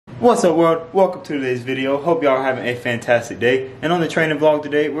What's up world, welcome to today's video. Hope y'all are having a fantastic day. And on the training vlog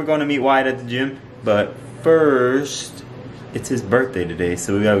today, we're going to meet Wyatt at the gym. But first, it's his birthday today,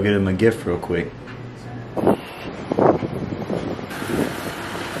 so we gotta get him a gift real quick. What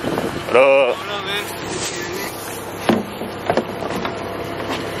up? What up, man?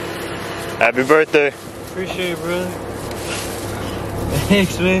 Happy birthday. Appreciate it, brother.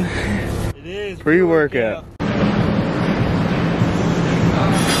 Thanks, man. It is. Pre-workout.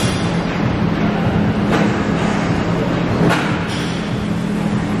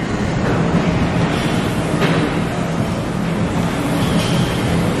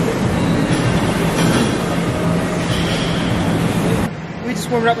 We just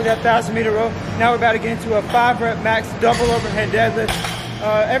warmed up with that 1,000-meter row. Now we're about to get into a 5-rep max double overhead deadlift.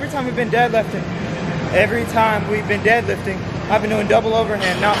 Every time we've been deadlifting, I've been doing double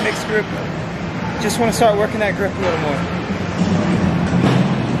overhand, not mixed grip. Just want to start working that grip a little more.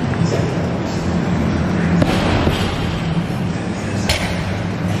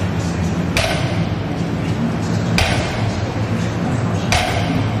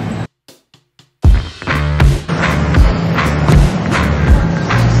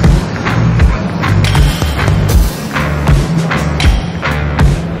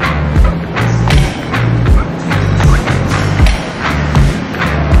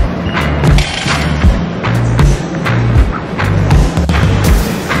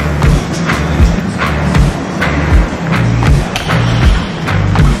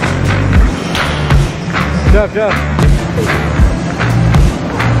 Jump.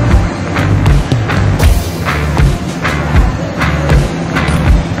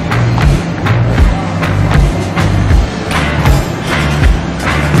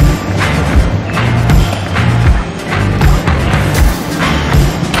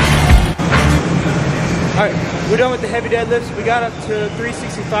 Alright, we're done with the heavy deadlifts. We got up to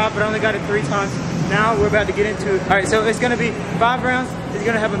 365, but I only got it 3 times. Now we're about to get into it. Alright, so it's gonna be 5 rounds. It's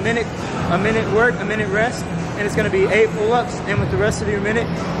gonna have a minute work, a minute rest, and it's gonna be 8 pull-ups, and with the rest of your minute,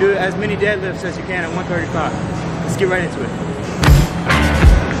 do as many deadlifts as you can at 135. Let's get right into it.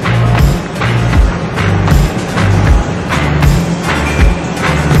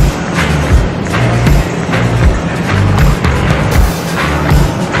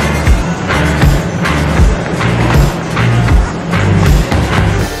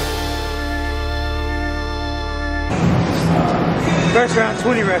 First round,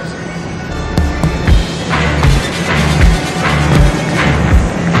 20 reps.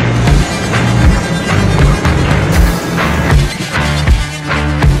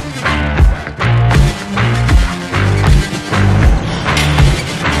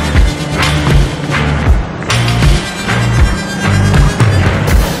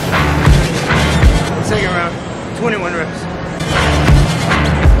 Second round, 21 reps.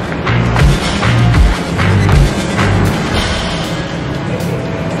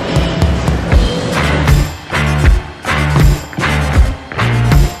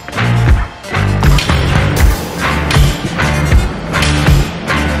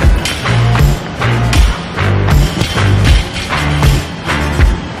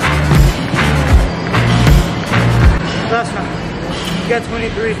 Last round, you got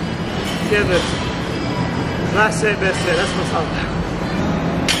 23 deadlifts. Last set, best set, that's what it's all about.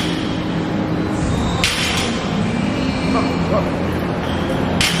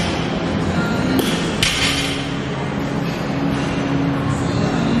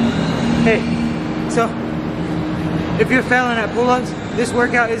 Hey, so if you're failing at pull-ups, this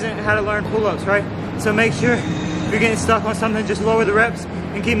workout isn't how to learn pull-ups, right? So make sure if you're getting stuck on something, just lower the reps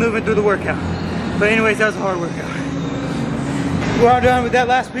and keep moving through the workout. But anyways, that was a hard workout. We're all done with that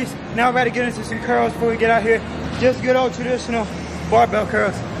last piece. Now we're about to get into some curls before we get out here. Just good old traditional barbell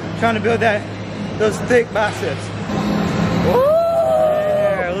curls. Trying to build those thick biceps. Woo!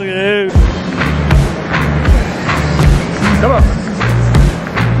 Yeah, look at it. Come on.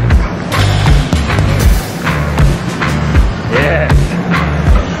 Yeah.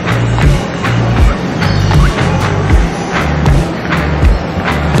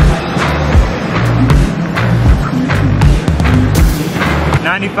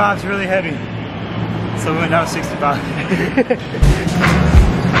 '95's really heavy, so we went down to 65.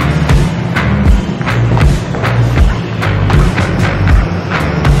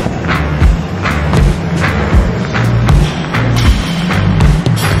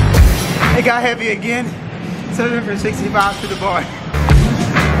 It got heavy again, so we went from 65 to the bar.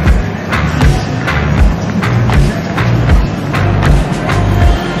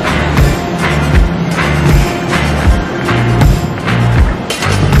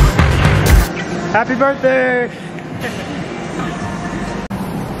 Happy birthday!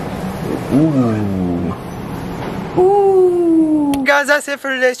 Ooh. Ooh. Guys, that's it for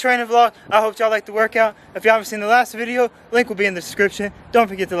today's training vlog. I hope y'all liked the workout. If you haven't seen the last video, link will be in the description. Don't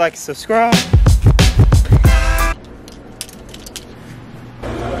forget to like and subscribe.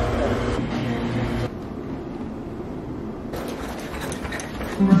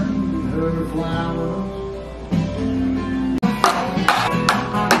 Her flowers.